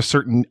these kind of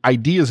certain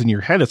ideas in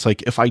your head. It's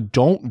like, if I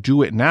don't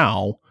do it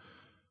now,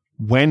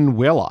 when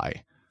will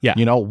I? Yeah.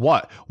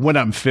 What? When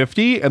I'm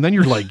 50? And then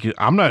you're like,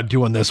 I'm not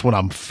doing this when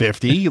I'm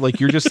 50.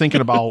 Like you're just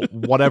thinking about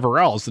whatever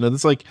else. And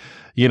it's like,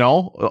 when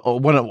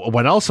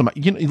else am I,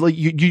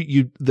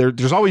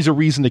 there's always a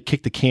reason to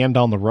kick the can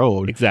down the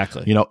road.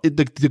 Exactly.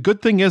 The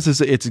good thing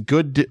is it's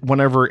good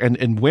whenever,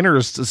 and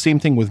winter's the same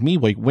thing with me.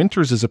 Like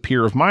winters is a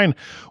peer of mine.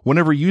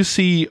 Whenever you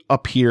see a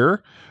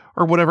peer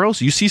or whatever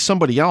else, you see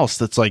somebody else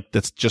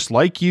that's just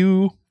like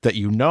you, that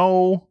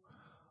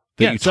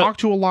that you talk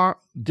to a lot.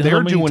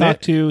 They're doing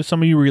it. To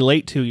somebody you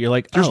relate to, you're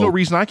like, there's no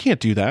reason I can't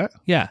do that.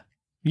 Yeah.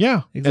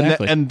 Yeah.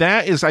 Exactly. And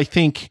that is, I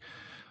think,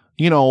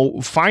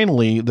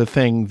 finally the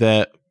thing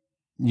that,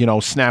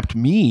 snapped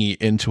me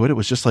into it. It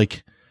was just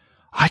like,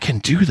 I can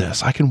do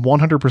this. I can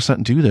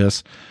 100% do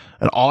this.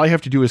 And all I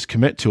have to do is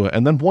commit to it.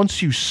 And then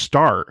once you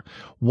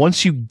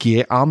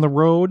get on the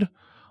road,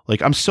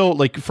 like I'm so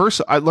like,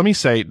 first, let me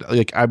say,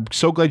 like, I'm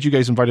so glad you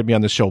guys invited me on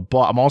this show,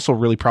 but I'm also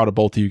really proud of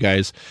both of you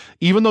guys.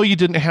 Even though you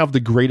didn't have the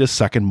greatest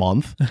second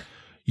month,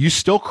 you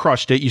still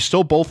crushed it. You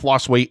still both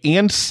lost weight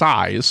and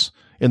size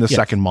in the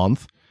second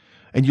month.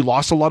 And you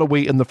lost a lot of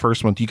weight in the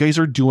first month. You guys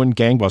are doing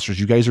gangbusters.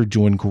 You guys are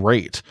doing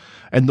great.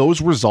 And those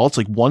results,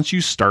 like once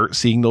you start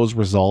seeing those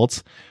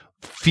results,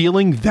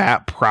 feeling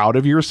that proud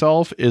of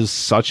yourself is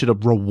such a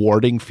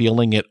rewarding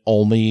feeling. It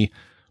only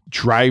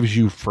drives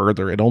you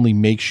further. It only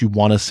makes you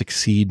want to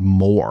succeed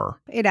more.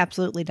 It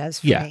absolutely does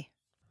for me.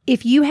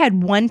 If you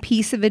had one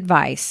piece of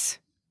advice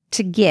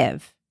to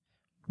give,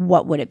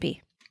 what would it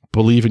be?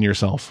 Believe in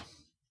yourself.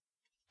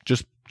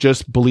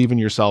 Just believe in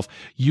yourself.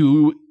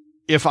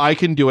 If I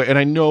can do it, and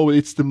I know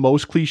it's the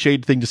most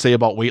cliched thing to say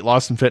about weight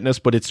loss and fitness,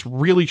 but it's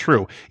really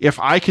true. If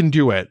I can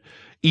do it,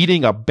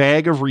 eating a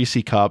bag of Reese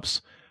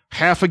cups,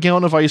 half a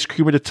gallon of ice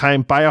cream at a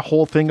time, buy a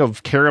whole thing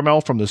of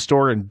caramel from the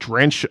store and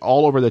drench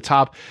all over the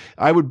top,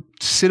 I would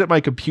sit at my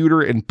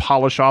computer and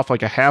polish off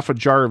like a half a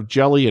jar of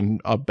jelly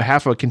and a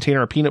half a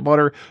container of peanut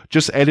butter,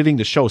 just editing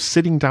the show,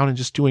 sitting down and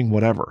just doing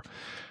whatever.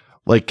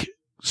 Like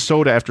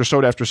soda after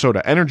soda after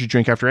soda, energy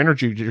drink after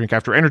energy drink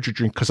after energy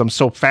drink, because I'm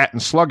so fat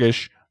and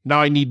sluggish. Now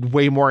I need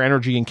way more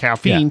energy and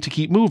caffeine to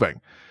keep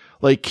moving.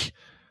 Like,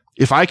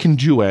 if I can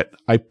do it,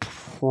 I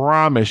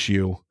promise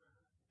you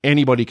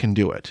anybody can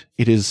do it.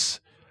 It is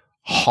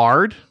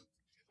hard.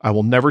 I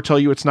will never tell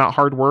you it's not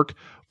hard work,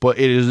 but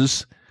it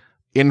is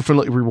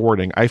infinitely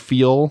rewarding. I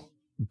feel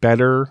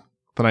better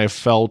than I have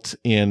felt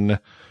in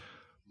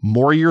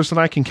more years than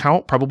I can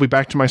count, probably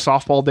back to my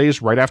softball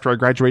days right after I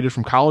graduated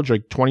from college,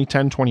 like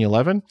 2010,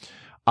 2011.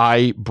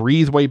 I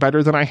breathe way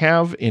better than I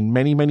have in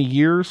many, many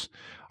years.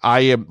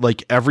 I am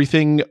like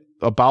everything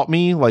about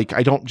me. Like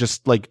I don't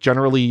just like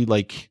generally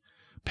like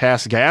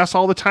pass gas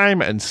all the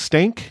time and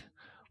stink.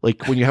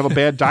 Like when you have a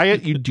bad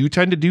diet, you do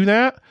tend to do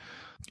that.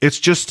 It's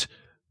just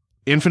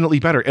infinitely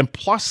better. And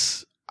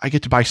plus I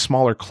get to buy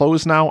smaller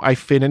clothes now. I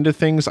fit into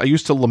things. I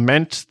used to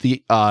lament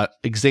the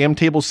exam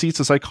table seats,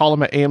 as I call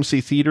them, at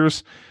AMC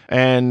theaters.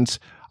 And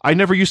I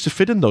never used to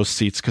fit in those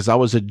seats because I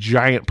was a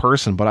giant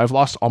person, but I've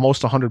lost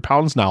almost 100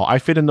 pounds now. I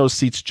fit in those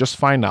seats just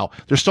fine now.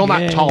 They're still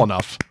not tall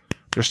enough.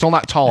 They're still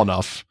not tall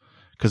enough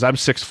because I'm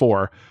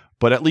 6'4",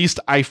 but at least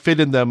I fit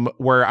in them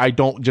where I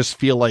don't just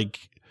feel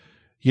like,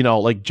 you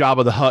know, like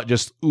Jabba the Hutt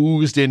just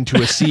oozed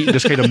into a seat and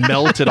just kind of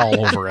melted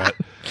all over it.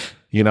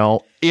 You know,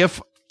 if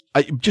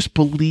I just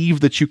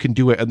believe that you can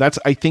do it. And that's,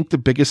 I think the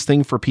biggest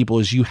thing for people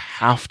is you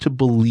have to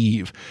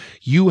believe.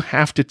 You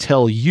have to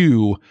tell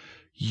you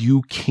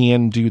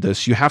can do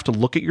this. You have to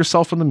look at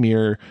yourself in the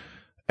mirror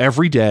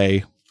every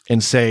day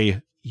and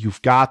say,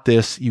 you've got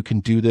this. You can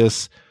do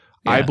this.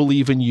 Yeah. I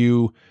believe in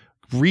you.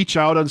 Reach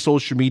out on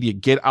social media.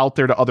 Get out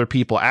there to other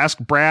people. Ask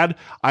Brad.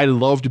 I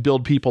love to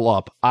build people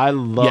up.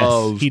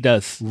 Yes, he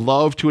does.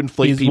 Love to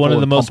inflate He's people. He's one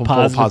of the most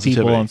positive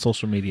people on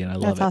social media, and I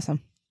love it. That's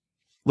awesome.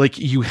 Like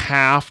you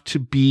have to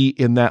be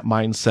in that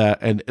mindset.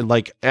 And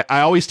like,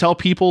 I always tell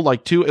people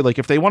like too, like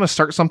if they want to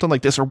start something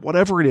like this or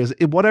whatever it is,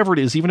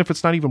 even if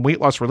it's not even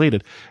weight loss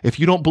related, if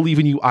you don't believe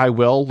in you, I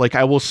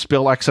will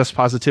spill excess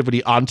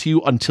positivity onto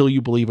you until you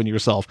believe in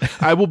yourself.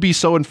 I will be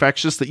so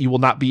infectious that you will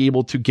not be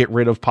able to get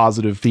rid of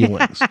positive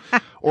feelings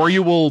or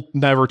you will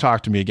never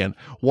talk to me again.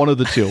 One of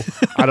the two.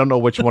 I don't know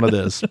which one it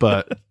is,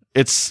 but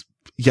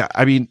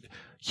I mean,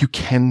 you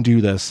can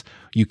do this.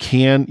 You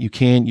can.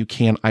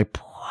 I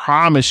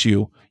promise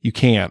you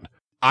can.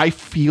 I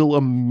feel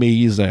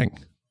amazing.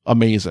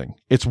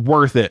 It's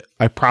worth it.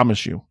 I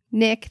promise you.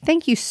 Nick,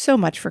 thank you so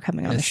much for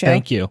coming on the show.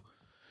 Thank you.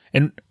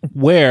 And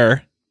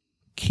where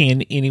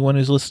can anyone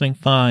who's listening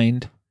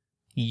find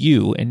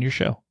you and your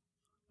show?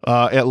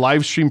 At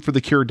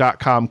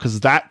livestreamforthecure.com, because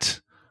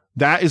that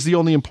is the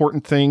only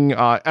important thing.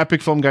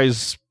 Epic Film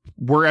Guys,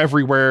 we're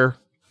everywhere.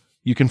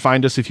 You can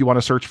find us if you want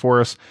to search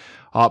for us.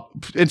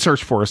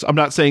 Search for us. I'm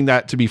not saying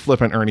that to be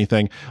flippant or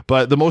anything,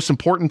 but the most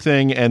important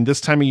thing, and this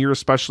time of year,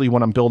 especially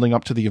when I'm building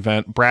up to the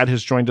event, Brad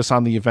has joined us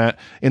on the event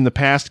in the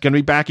past, going to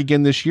be back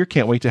again this year.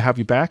 Can't wait to have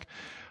you back.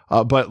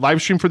 But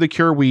Livestream for the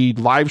Cure, we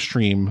live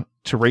stream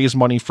to raise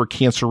money for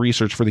cancer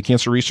research for the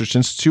Cancer Research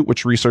Institute,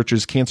 which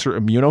researches cancer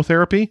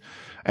immunotherapy.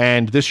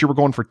 And this year we're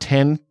going for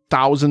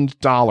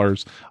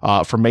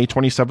 $10,000 from May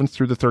 27th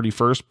through the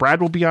 31st. Brad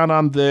will be on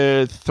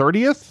the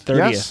 30th? 30th,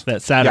 yes?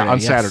 That Saturday. Yeah,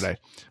 on Saturday.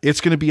 It's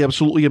going to be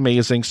absolutely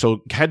amazing.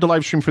 So head to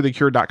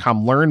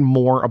livestreamforthecure.com, learn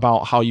more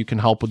about how you can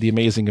help with the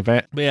amazing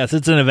event. But yes,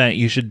 it's an event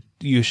you should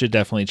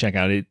definitely check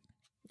out.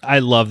 I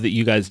love that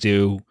you guys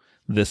do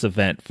this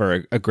event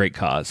for a great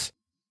cause.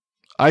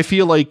 I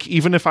feel like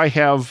even if I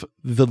have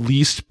the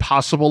least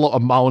possible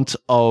amount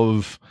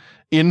of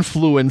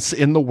influence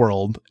in the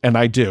world, and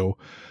I do,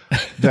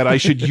 that I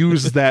should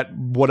use that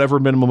whatever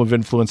minimum of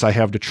influence I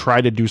have to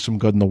try to do some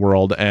good in the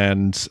world.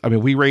 And I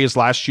mean,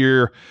 last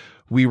year,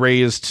 we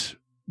raised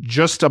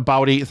just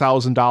about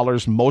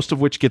 $8,000, most of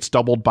which gets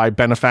doubled by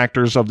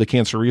benefactors of the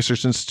Cancer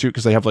Research Institute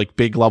because they have like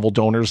big level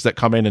donors that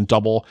come in and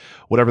double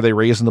whatever they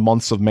raise in the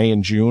months of May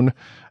and June.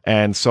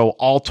 And so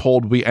all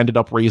told, we ended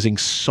up raising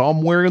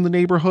somewhere in the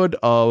neighborhood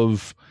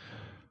of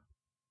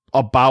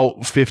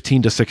about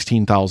 $15,000 to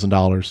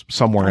 $16,000,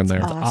 somewhere in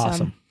there.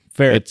 Awesome.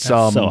 That's so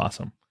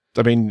awesome.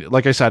 I mean,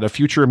 like I said, a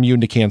future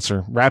immune to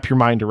cancer. Wrap your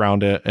mind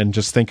around it and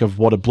just think of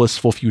what a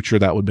blissful future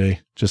that would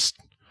be. Just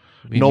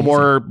no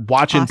more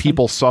watching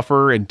people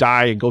suffer and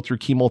die and go through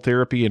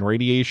chemotherapy and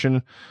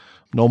radiation.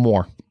 No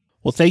more.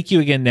 Well, thank you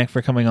again, Nick,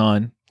 for coming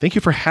on. Thank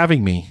you for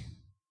having me.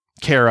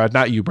 Kara,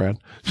 not you, Brad.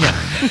 Yeah.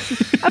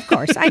 Of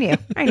course. I knew.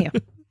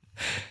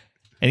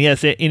 And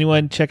yes,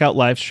 anyone check out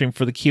Livestream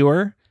for the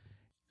Cure.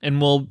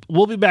 And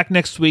we'll be back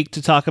next week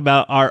to talk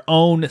about our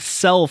own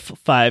self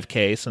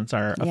 5K since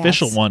our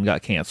official one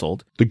got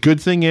canceled. The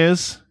good thing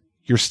is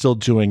you're still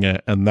doing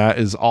it, and that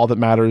is all that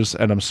matters.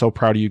 And I'm so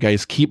proud of you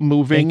guys. Keep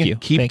moving,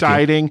 keep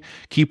dieting,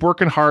 keep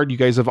working hard. You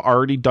guys have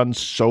already done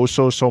so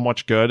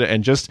much good.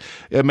 And just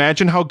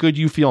imagine how good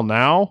you feel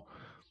now,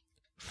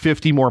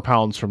 50 more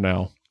pounds from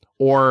now,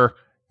 or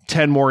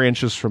 10 more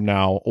inches from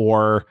now,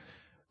 or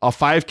a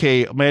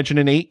 5K. Imagine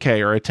an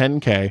 8K or a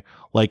 10K.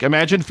 Like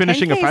imagine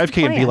finishing a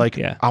 5K and be like,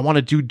 I want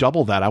to do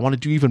double that. I want to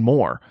do even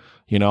more.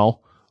 You know,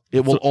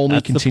 it will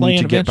only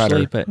continue to get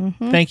better. But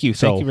thank you.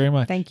 Thank you very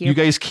much. Thank you. You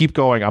guys keep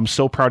going. I'm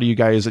so proud of you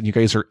guys, and you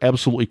guys are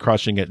absolutely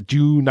crushing it.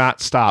 Do not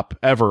stop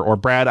ever. Or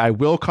Brad, I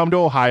will come to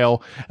Ohio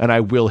and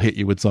I will hit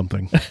you with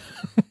something.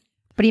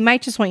 But he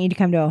might just want you to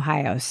come to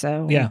Ohio.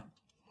 So Yeah.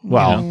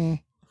 Well,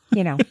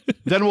 you know.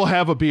 then we'll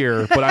have a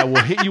beer, but I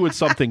will hit you with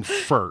something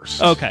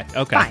first. Okay.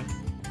 Fine.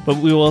 But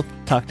we will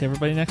talk to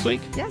everybody next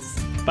week.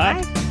 Yes.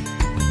 Bye. Bye.